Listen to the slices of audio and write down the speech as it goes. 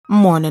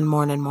Morning,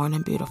 morning,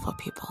 morning, beautiful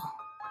people.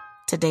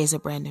 Today's a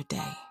brand new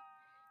day.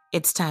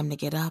 It's time to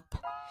get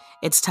up.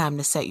 It's time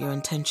to set your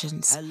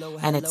intentions.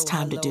 And it's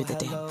time to do the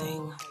damn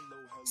thing.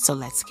 So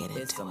let's get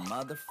into it. It's a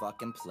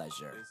motherfucking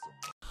pleasure.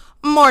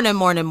 Morning,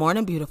 morning,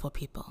 morning, beautiful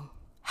people.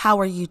 How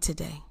are you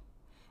today?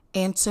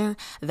 Answer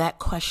that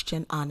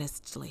question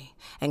honestly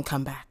and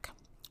come back.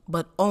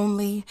 But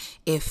only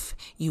if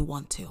you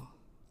want to.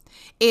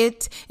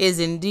 It is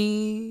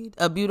indeed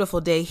a beautiful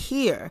day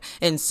here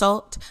in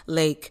Salt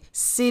Lake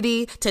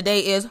City.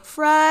 Today is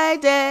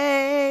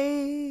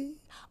Friday,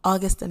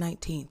 August the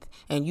 19th.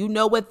 And you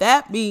know what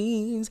that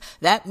means.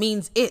 That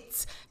means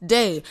it's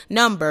day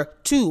number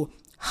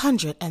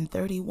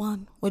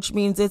 231, which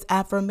means it's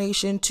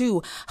affirmation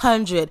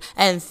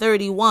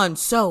 231.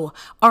 So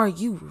are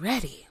you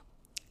ready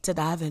to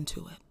dive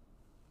into it?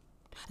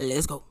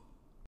 Let's go.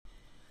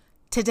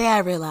 Today I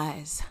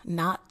realize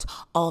not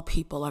all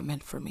people are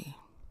meant for me.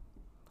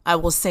 I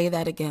will say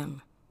that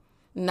again.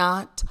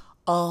 Not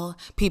all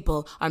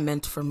people are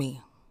meant for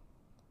me.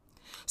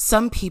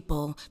 Some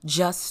people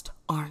just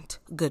aren't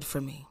good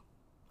for me.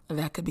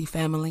 That could be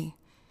family.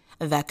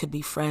 That could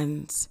be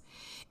friends.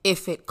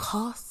 If it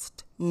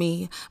cost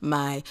me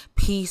my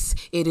peace,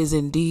 it is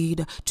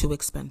indeed too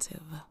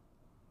expensive.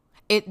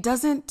 It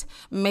doesn't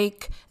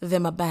make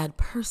them a bad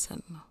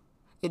person.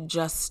 It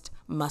just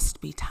must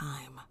be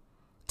time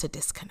to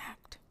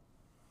disconnect.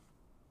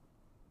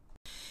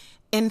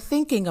 In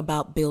thinking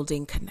about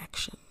building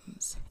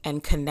connections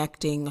and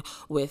connecting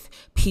with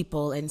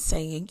people and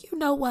saying, you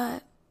know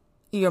what,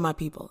 you're my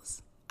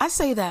peoples. I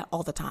say that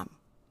all the time.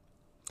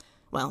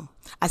 Well,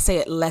 I say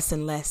it less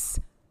and less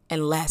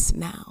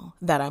now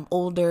that I'm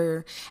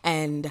older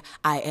and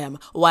I am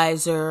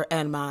wiser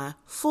and my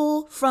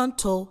full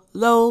frontal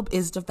lobe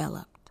is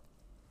developed.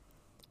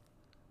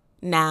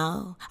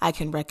 Now I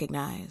can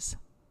recognize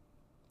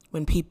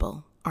when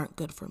people aren't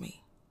good for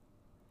me.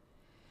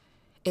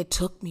 It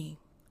took me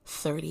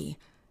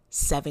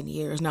 37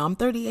 years. Now I'm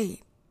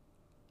 38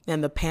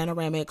 and the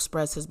Panorama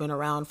Express has been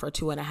around for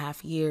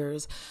 2.5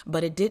 years,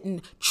 but it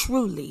didn't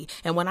truly,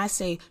 and when I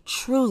say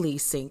truly,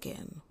 sink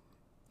in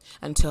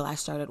until I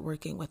started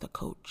working with a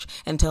coach,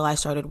 until I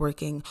started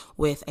working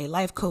with a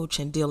life coach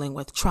and dealing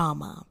with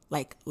trauma,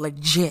 like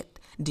legit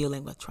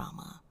dealing with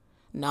trauma.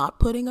 Not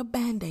putting a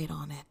Band-Aid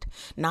on it.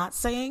 Not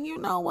saying, you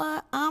know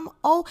what, I'm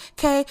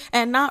okay,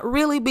 and not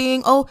really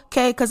being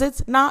okay, because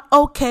it's not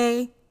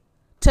okay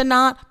to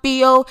not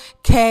be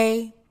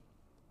okay.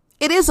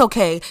 It is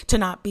okay to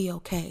not be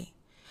okay,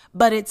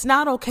 but it's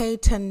not okay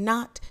to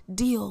not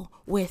deal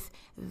with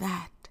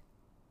that.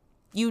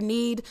 You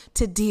need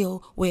to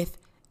deal with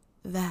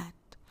that.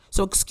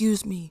 So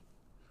excuse me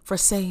for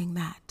saying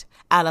that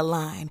out of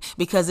line,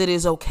 because it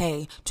is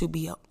okay to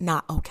be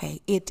not okay.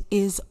 It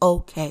is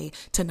okay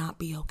to not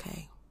be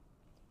okay.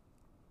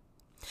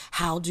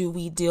 How do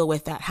we deal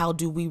with that? How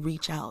do we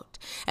reach out?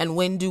 And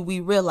when do we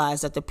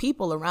realize that the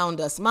people around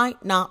us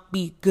might not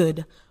be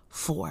good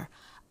for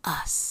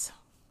us?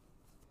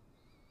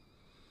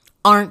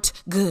 Aren't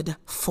good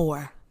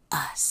for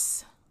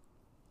us.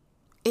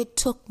 It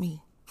took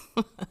me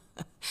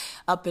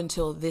up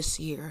until this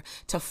year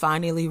to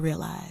finally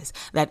realize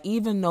that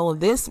even though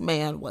this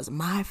man was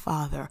my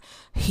father,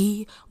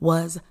 he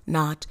was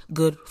not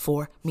good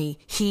for me.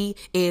 He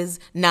is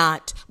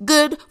not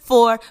good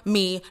for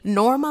me.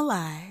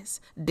 Normalize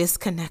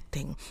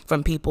disconnecting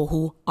from people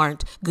who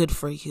aren't good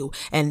for you.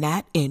 And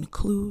that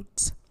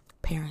includes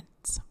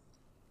parents.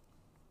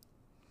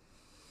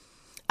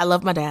 I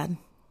love my dad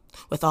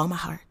with all my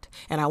heart,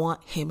 and I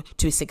want him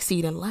to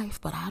succeed in life,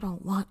 but I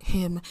don't want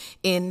him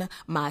in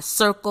my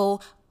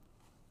circle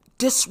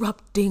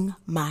disrupting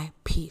my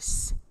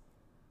peace.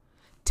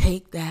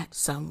 Take that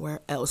somewhere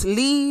else.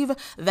 Leave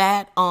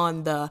that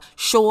on the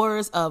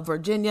shores of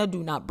Virginia.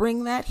 Do not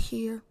bring that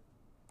here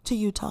to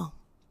Utah.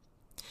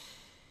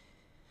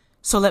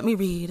 So let me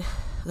read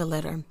the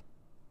letter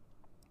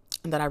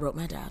that I wrote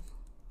my dad.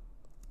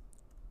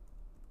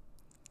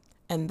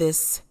 And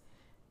this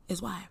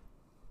is why.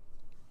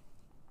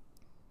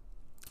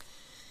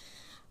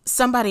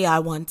 Somebody I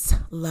once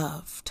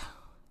loved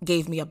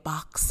gave me a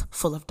box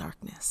full of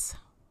darkness.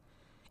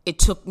 It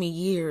took me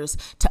years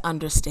to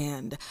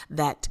understand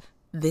that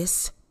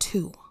this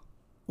too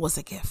was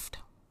a gift.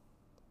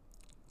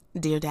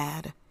 Dear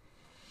Dad,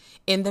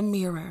 in the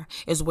mirror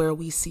is where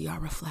we see our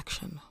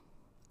reflection.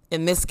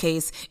 In this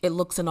case, it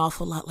looks an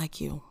awful lot like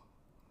you.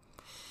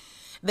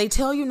 They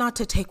tell you not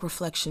to take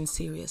reflection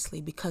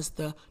seriously because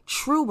the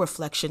true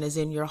reflection is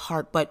in your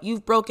heart, but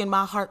you've broken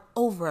my heart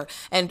over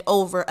and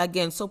over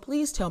again. So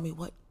please tell me,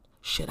 what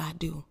should I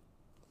do?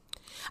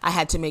 I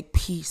had to make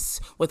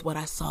peace with what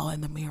I saw in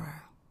the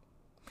mirror.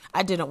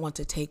 I didn't want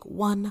to take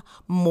one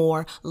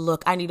more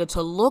look. I needed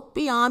to look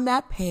beyond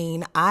that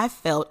pain I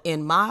felt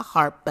in my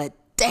heart, but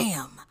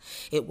damn,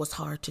 it was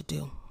hard to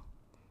do.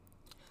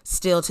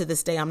 Still to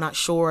this day, I'm not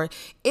sure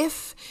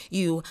if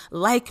you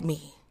like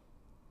me.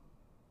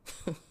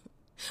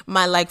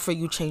 My like for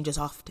you changes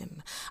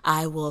often.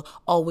 I will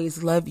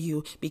always love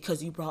you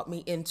because you brought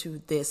me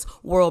into this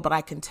world, but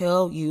I can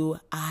tell you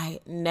I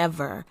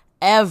never,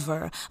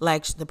 ever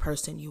liked the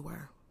person you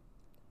were.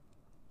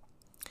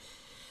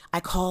 I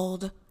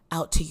called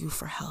out to you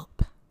for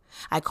help.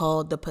 I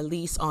called the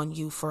police on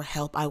you for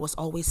help. I was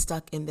always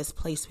stuck in this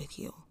place with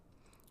you.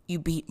 You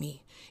beat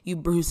me. You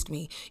bruised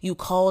me. You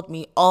called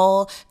me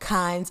all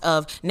kinds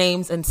of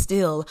names, and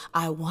still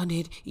I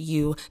wanted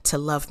you to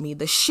love me.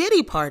 The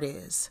shitty part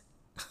is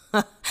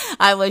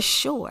I was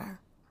sure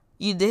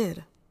you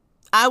did.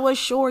 I was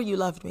sure you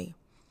loved me.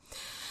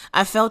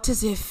 I felt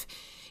as if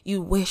you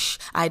wish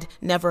I'd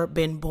never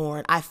been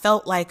born. I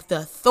felt like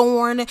the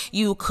thorn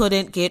you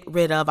couldn't get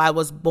rid of. I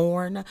was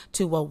born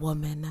to a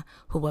woman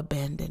who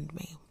abandoned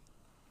me.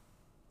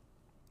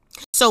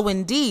 So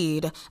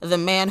indeed, the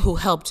man who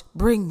helped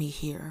bring me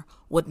here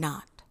would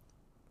not.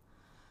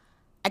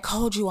 I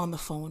called you on the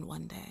phone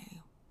one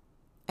day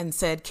and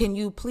said, "Can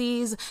you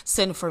please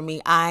send for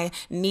me? I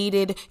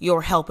needed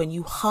your help." And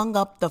you hung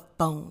up the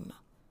phone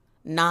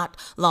not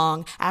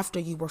long after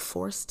you were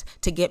forced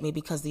to get me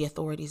because the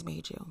authorities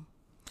made you.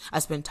 I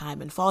spent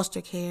time in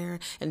foster care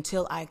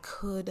until I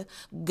could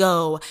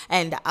go.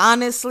 And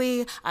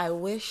honestly, I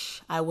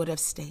wish I would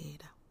have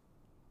stayed.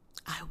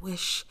 I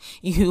wish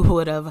you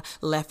would have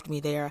left me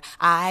there.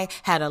 I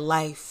had a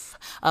life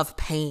of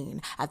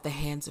pain at the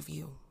hands of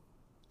you.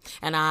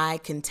 And I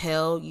can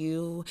tell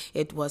you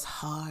it was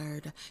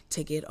hard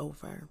to get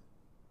over.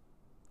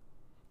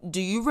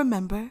 Do you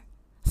remember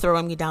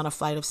throwing me down a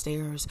flight of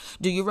stairs?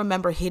 Do you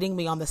remember hitting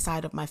me on the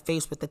side of my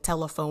face with the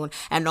telephone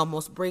and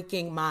almost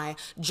breaking my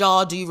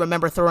jaw? Do you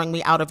remember throwing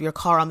me out of your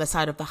car on the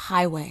side of the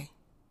highway?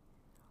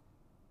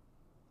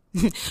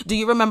 Do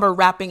you remember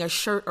wrapping a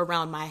shirt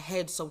around my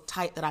head so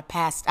tight that I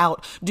passed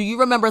out? Do you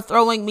remember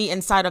throwing me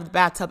inside of the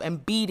bathtub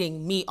and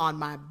beating me on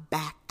my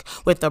back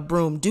with a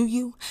broom? Do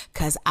you?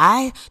 'Cause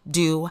I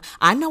do.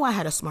 I know I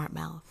had a smart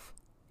mouth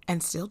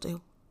and still do.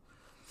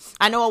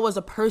 I know I was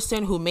a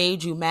person who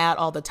made you mad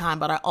all the time,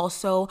 but I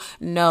also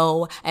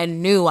know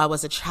and knew I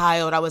was a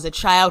child. I was a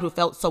child who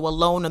felt so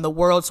alone in the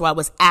world, so I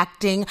was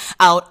acting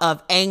out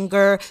of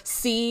anger.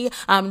 See,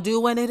 I'm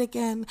doing it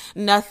again.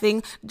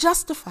 Nothing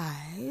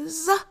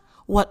justifies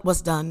what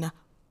was done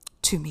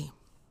to me.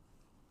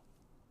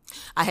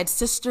 I had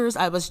sisters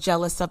I was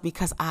jealous of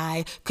because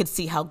I could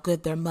see how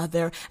good their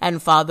mother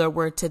and father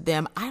were to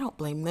them. I don't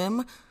blame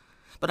them,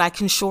 but I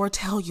can sure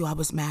tell you I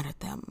was mad at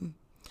them.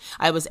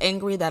 I was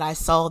angry that I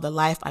saw the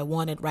life I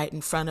wanted right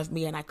in front of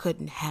me and I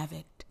couldn't have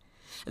it.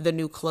 The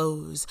new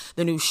clothes,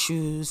 the new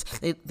shoes,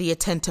 the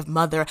attentive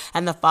mother,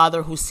 and the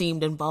father who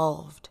seemed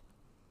involved.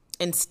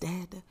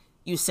 Instead,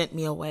 you sent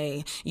me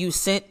away. You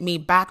sent me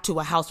back to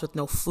a house with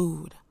no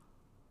food.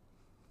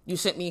 You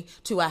sent me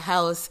to a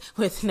house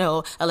with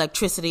no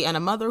electricity and a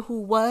mother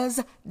who was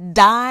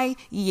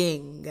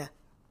dying.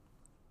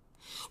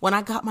 When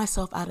I got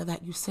myself out of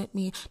that, you sent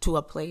me to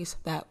a place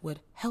that would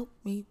help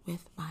me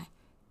with my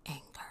anger.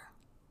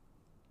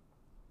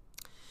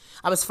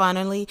 I was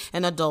finally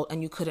an adult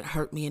and you couldn't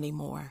hurt me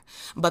anymore.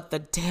 But the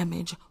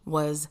damage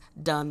was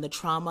done. The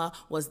trauma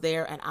was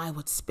there and I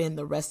would spend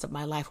the rest of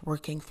my life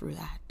working through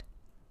that.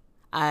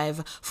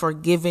 I've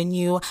forgiven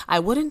you. I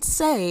wouldn't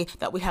say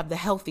that we have the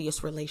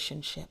healthiest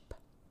relationship.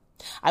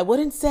 I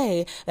wouldn't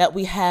say that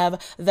we have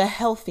the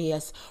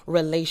healthiest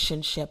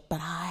relationship,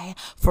 but I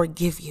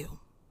forgive you.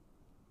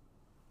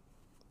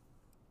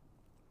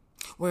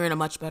 We're in a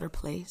much better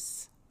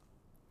place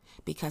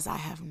because I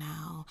have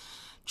now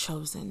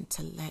chosen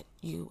to let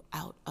you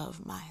out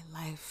of my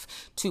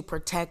life, to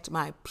protect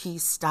my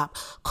peace. Stop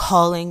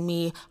calling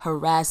me,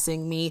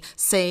 harassing me,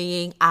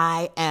 saying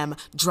I am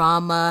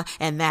drama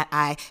and that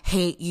I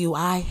hate you.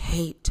 I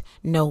hate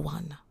no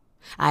one.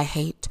 I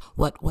hate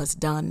what was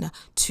done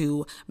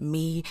to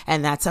me,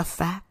 and that's a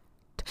fact.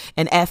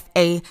 An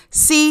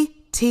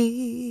FACT.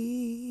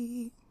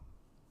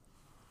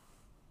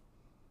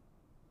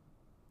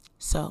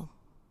 So,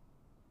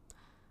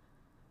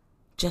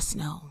 just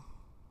know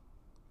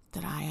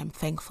that I am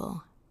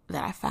thankful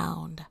that I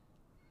found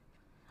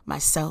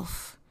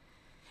myself,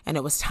 and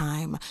it was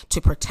time to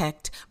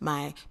protect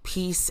my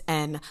peace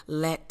and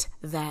let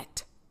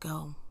that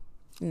go.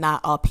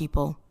 Not all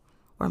people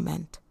were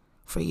meant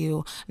for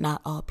you.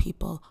 Not all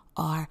people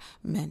are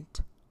meant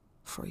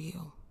for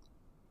you.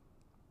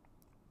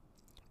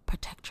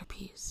 Protect your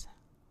peace.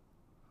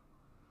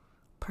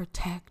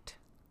 Protect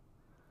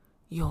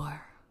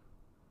your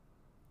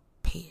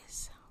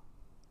peace.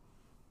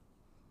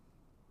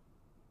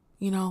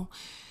 You know,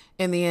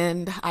 in the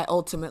end, I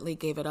ultimately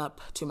gave it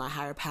up to my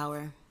higher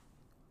power.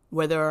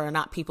 Whether or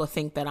not people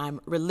think that I'm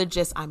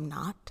religious, I'm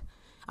not.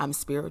 I'm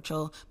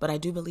spiritual, but I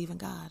do believe in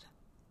God.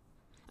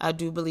 I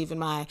do believe in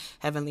my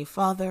Heavenly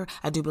Father.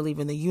 I do believe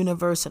in the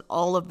universe and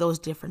all of those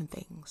different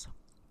things.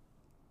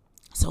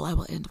 So I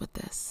will end with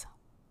this.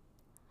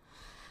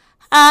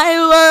 I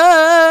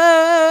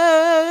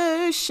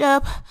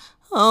worship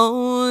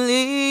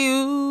only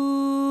you.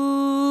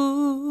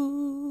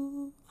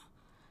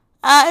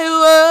 I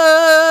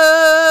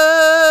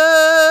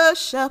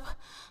worship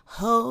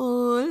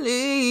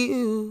only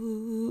you.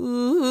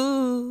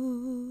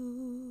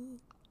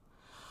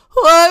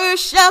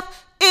 Worship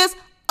is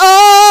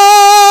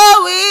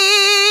all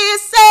we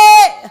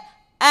say.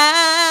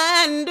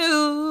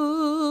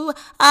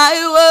 I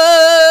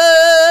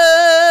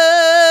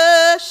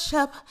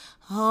worship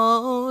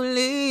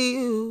only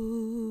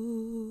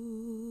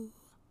you.